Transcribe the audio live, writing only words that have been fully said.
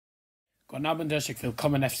Guten Abend, herzlich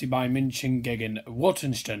willkommen FC Bayern München gegen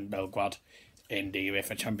Belgrade in the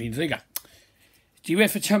UEFA Champions League. The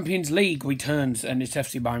UEFA Champions League returns and it's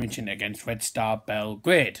FC Bayern München against Red Star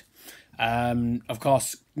Belgrade. Of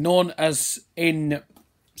course, known as in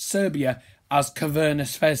Serbia as Crvena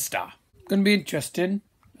Zvezda. Going to be interesting,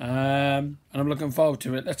 and I'm looking forward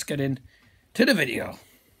to it. Let's get into the video.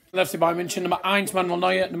 FC Bayern München, Nummer 1, Manuel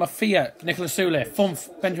Neuer, Nummer 4, Nicolas Sule,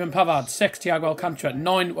 5, Benjamin Pavard, 6, Thiago Alcantara,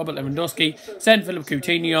 9, Robert Lewandowski, 10, Philip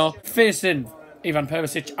Coutinho, 14, Ivan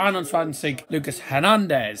Perisic, 21, Lucas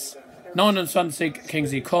Hernandez, 29,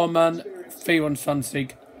 Kingsley Coman, 24,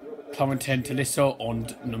 Clementin Tolisso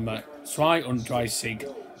und Nummer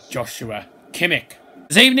 32, Joshua Kimmich.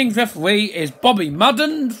 This evening's referee is Bobby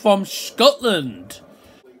Madden from Scotland.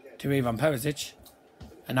 To Ivan Perisic,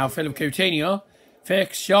 and now Philip Coutinho.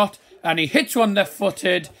 Fake shot, and he hits one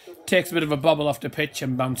left-footed, takes a bit of a bobble off the pitch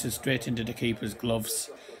and bounces straight into the keeper's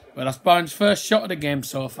gloves. Well, that's Bayern's first shot of the game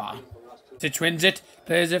so far. Perisic wins it,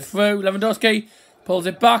 plays it through, Lewandowski pulls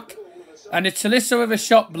it back, and it's Tolisso with a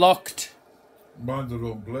shot blocked. Mine's a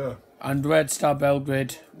wrong player. And Red Star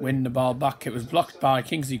Belgrade win the ball back. It was blocked by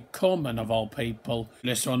Kingsley Coman of all people.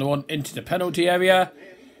 Tolisso on the one into the penalty area.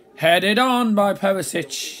 Headed on by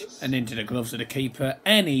Perisic and into the gloves of the keeper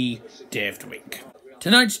any day of the week.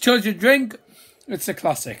 Tonight's choice of drink, it's a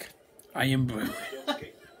classic. I am brewing.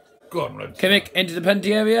 Go on, Red. Kimmich into the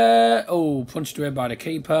penalty area. Oh, punched away by the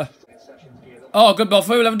keeper. Oh, good ball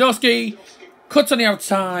through. Lewandowski cuts on the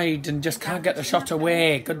outside and just can't get the shot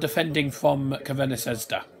away. Good defending from Crvena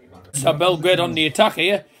Zvezda. So Belgrade on the attack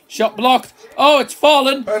here. Shot blocked. Oh, it's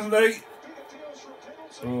fallen. Penalty.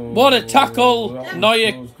 What a tackle.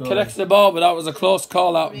 Neuer collects the ball, but that was a close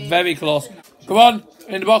call out. Very close. Come on.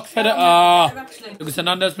 In the box. Header. Lucas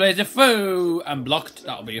Hernandez plays it through and blocked.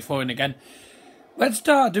 That'll be a throw in again. Red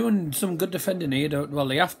Star doing some good defending here. Well,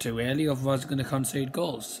 they have to, really. Otherwise, they're going to concede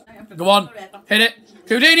goals. Go on. Hit it.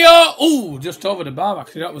 Coutinho. Oh, just over the bar,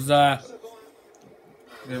 actually. That was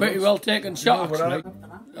pretty well taken shot, actually.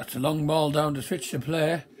 That's a long ball down to switch to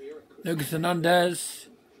play. Lucas Hernandez.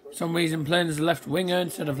 For some reason playing as a left winger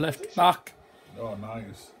instead of left back. Oh,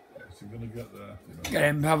 nice. Is he going to get there?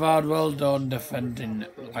 Getting Pavard, well done, defending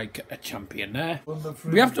like a champion there.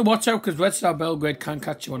 We have to watch out because Red Star Belgrade can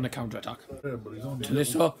catch you on the counter-attack. Yeah, but he's only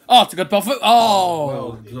Tolisso. Oh, it's a good ball. Oh!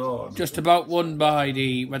 well done. Just about won by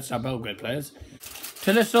the Red Star Belgrade players.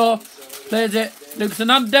 Tolisso plays it. Lucas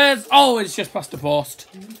Hernandez. Oh, it's just past the post.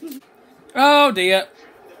 Oh, dear.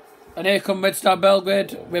 And here come Red Star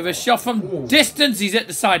Belgrade with a shot from distance. He's at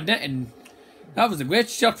the side netting. That was a great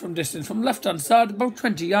shot from distance, from left-hand side, about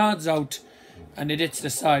 20 yards out. And it hits the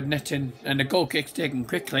side netting. And the goal kick's taken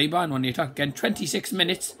quickly. Bayern on the attack again. 26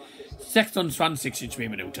 minutes. 63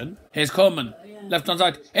 Minuten. Here's Coleman. Left-hand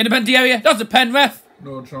side. In the penalty area. That's a pen, ref.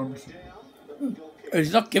 No chance.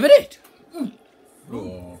 He's not giving it.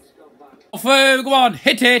 Oh. Go on.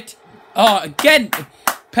 Hit it. Oh, again.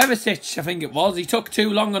 Perisic, I think it was. He took too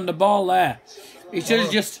long on the ball there. He should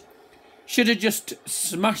have just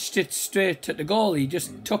smashed it straight at the goal. He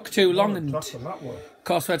just took too long, and of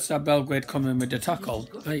course Red Star Belgrade coming with the tackle.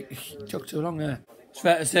 He took too long there. It's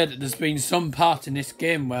fair to say that there's been some part in this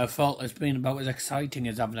game where I thought it's been about as exciting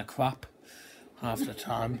as having a crap half the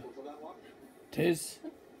time. It is.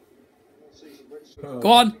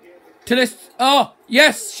 Go on. To this. Oh,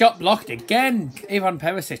 yes. Shot blocked again. Ivan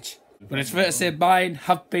Perisic. But it's fair to say Bayern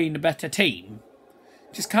have been a better team.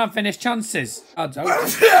 Just can't finish chances. Odds out.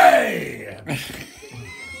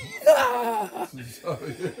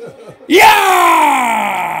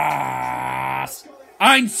 Yes!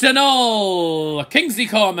 1-0! Kingsley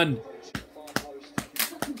Coman.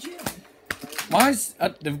 Why is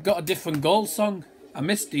they've got a different goal song? I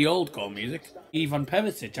missed the old goal music. Ivan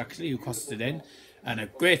Perisic, actually, who crossed it in. And a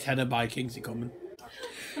great header by Kingsley Coman.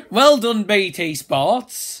 Well done, BT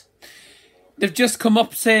Sports. They've just come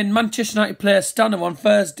up saying Manchester United player Stano on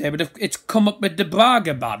Thursday, but it's come up with the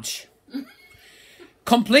Braga badge.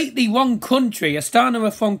 Completely wrong country. Astana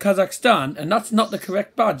are from Kazakhstan, and that's not the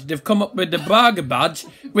correct badge. They've come up with the Braga badge,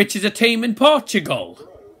 which is a team in Portugal.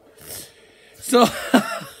 So,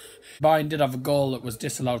 Bayern did have a goal that was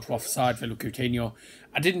disallowed for offside for Coutinho.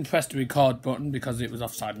 I didn't press the record button because it was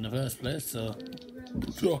offside in the first place, so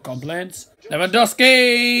no complaints.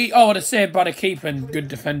 Lewandowski! Oh, what a save by the keeper and good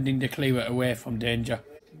defending to clear it away from danger.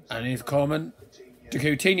 And here's Coman. To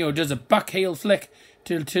Coutinho does a back heel flick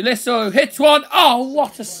to Tolisso, who hits one. Oh,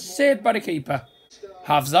 what a save by the keeper.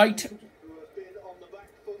 Half-zeit.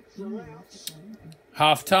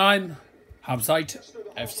 Half-time. Half-zeit.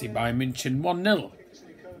 FC Bayern München 1-0.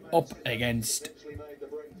 Up against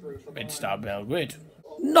Red Star Belgrade.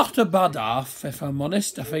 Not a bad half, if I'm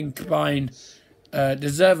honest. I think Bayern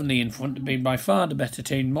deservedly in front of being by far the better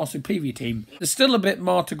team, more superior team. There's still a bit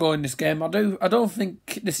more to go in this game. I don't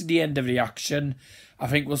think this is the end of the action. I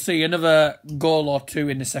think we'll see another goal or two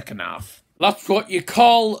in the second half. That's what you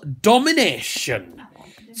call domination.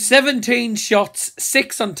 17 shots,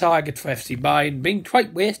 6 on target for FC Bayern, being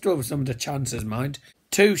quite wasted over some of the chances, mind.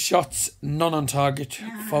 2 shots, none on target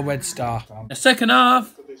for Red Star. The second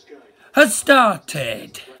half has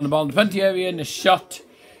started. On the ball in the penalty area, and the shot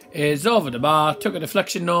is over the bar. Took a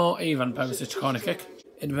deflection, no. Ivan Perisic corner kick.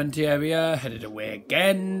 In the penalty area, headed away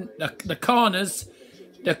again. The corners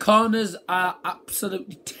are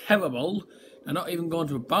absolutely terrible. They're not even going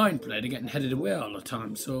to a Bayern play. They're getting headed away all the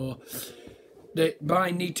time. So the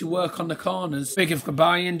Bayern need to work on the corners. Big for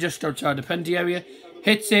Bayern, just outside the penalty area.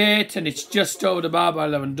 Hits it, and it's just over the bar by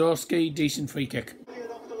Lewandowski. Decent free kick.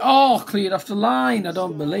 Oh, cleared off the line. I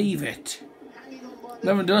don't believe it.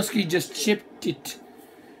 Lewandowski just chipped it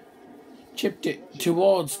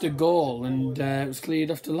towards the goal, and it was cleared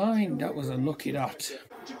off the line. That was unlucky, that.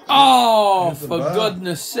 Oh, for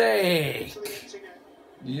goodness sake.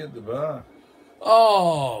 He hit the bar.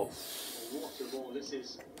 Oh.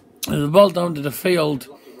 There's a ball down to the field.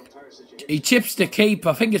 He chips the keeper.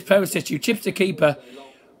 I think it's Perisic who chips the keeper.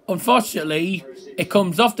 Unfortunately, it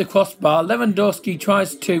comes off the crossbar. Lewandowski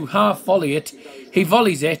tries to half volley it. He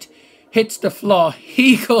volleys it, hits the floor.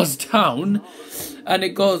 He goes down, and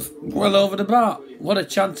it goes well over the bar. What a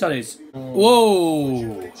chance that is.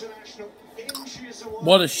 Whoa.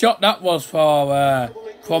 What a shot that was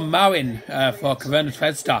from Marin for Caverna's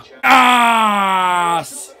Red Star. Ah!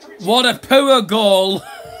 What a poor goal.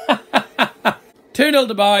 2-0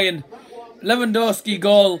 to Bayern. Lewandowski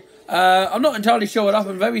goal. I'm not entirely sure what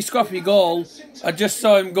happened. Very scrappy goal. I just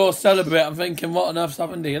saw him go celebrate. I'm thinking, what on earth's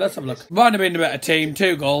happened here? Let's have a look. Bayern have been the better team.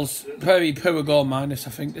 2 goals. Very poor goal minus, I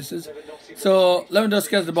think this is. So,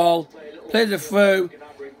 Lewandowski has the ball. Plays it through.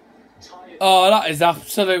 Oh, that is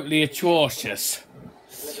absolutely atrocious.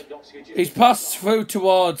 He's passed through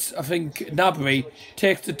towards, I think, Gnabry.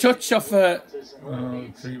 Takes the touch off a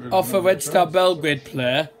Red Star Belgrade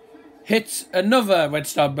player. Hits another Red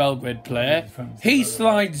Star Belgrade player. He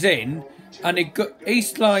slides in, and he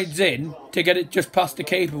slides in to get it just past the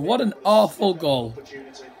keeper. What an awful goal.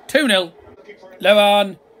 2-0.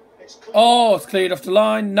 Lewan. Oh, it's cleared off the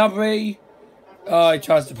line. Gnabry. Oh, he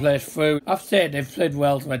tries to play it through. I've said they've played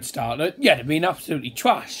well to Red Star. Yeah, they've been absolutely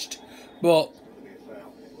trashed. But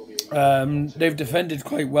they've defended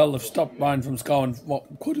quite well. They've stopped Bayern from scoring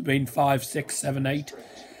what could have been 5, 6, 7, 8.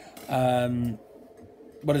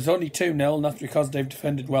 But it's only 2-0, and that's because they've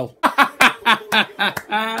defended well.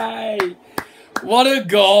 What a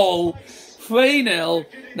goal. 3-0.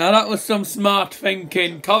 Now that was some smart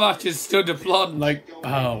thinking. Kovac has stood applauding like,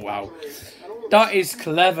 oh wow. That is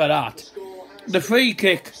clever, that. The free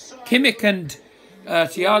kick, Kimmich and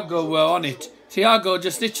Thiago were on it. Thiago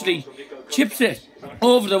just literally chips it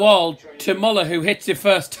over the wall to Muller, who hits it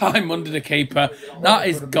first time under the keeper. That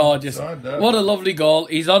is gorgeous. What a lovely goal.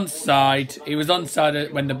 He's onside. He was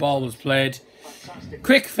onside when the ball was played.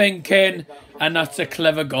 Quick thinking, and that's a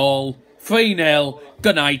clever goal. 3-0.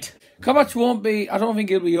 Good night. Kovac won't be, I don't think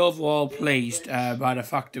he'll be overall pleased by the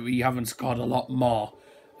fact that we haven't scored a lot more.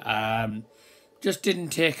 Just didn't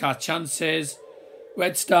take our chances.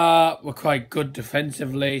 Red Star were quite good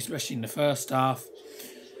defensively, especially in the first half.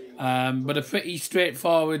 But a pretty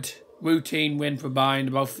straightforward routine win for Bayern.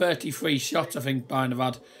 About 33 shots, I think Bayern have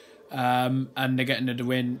had. And they're getting the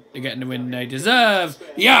win. They're getting the win they deserve.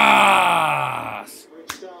 Yes!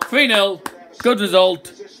 3-0. Good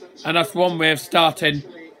result. And that's one way of starting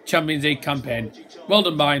Champions League campaign. Well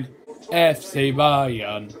done, Bayern. FC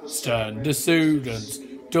Bayern stehen des Südens.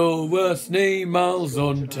 Du wirst niemals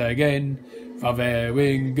untergehen.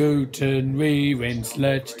 Verwehren guten wie wenn's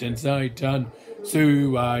letzten Zeiten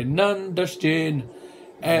zueinander stehen.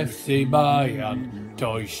 FC Bayern,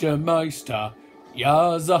 deutscher Meister.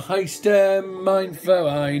 Ja, so heißt mein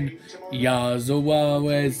Verein. Ja, so war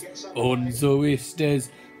es und so ist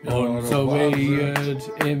es. Und so wird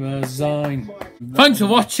immer sein. Thanks for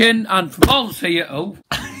watching, and from all of us here. Oh,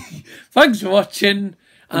 thanks for watching,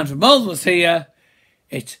 and from all of us here,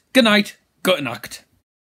 it's good night, good night.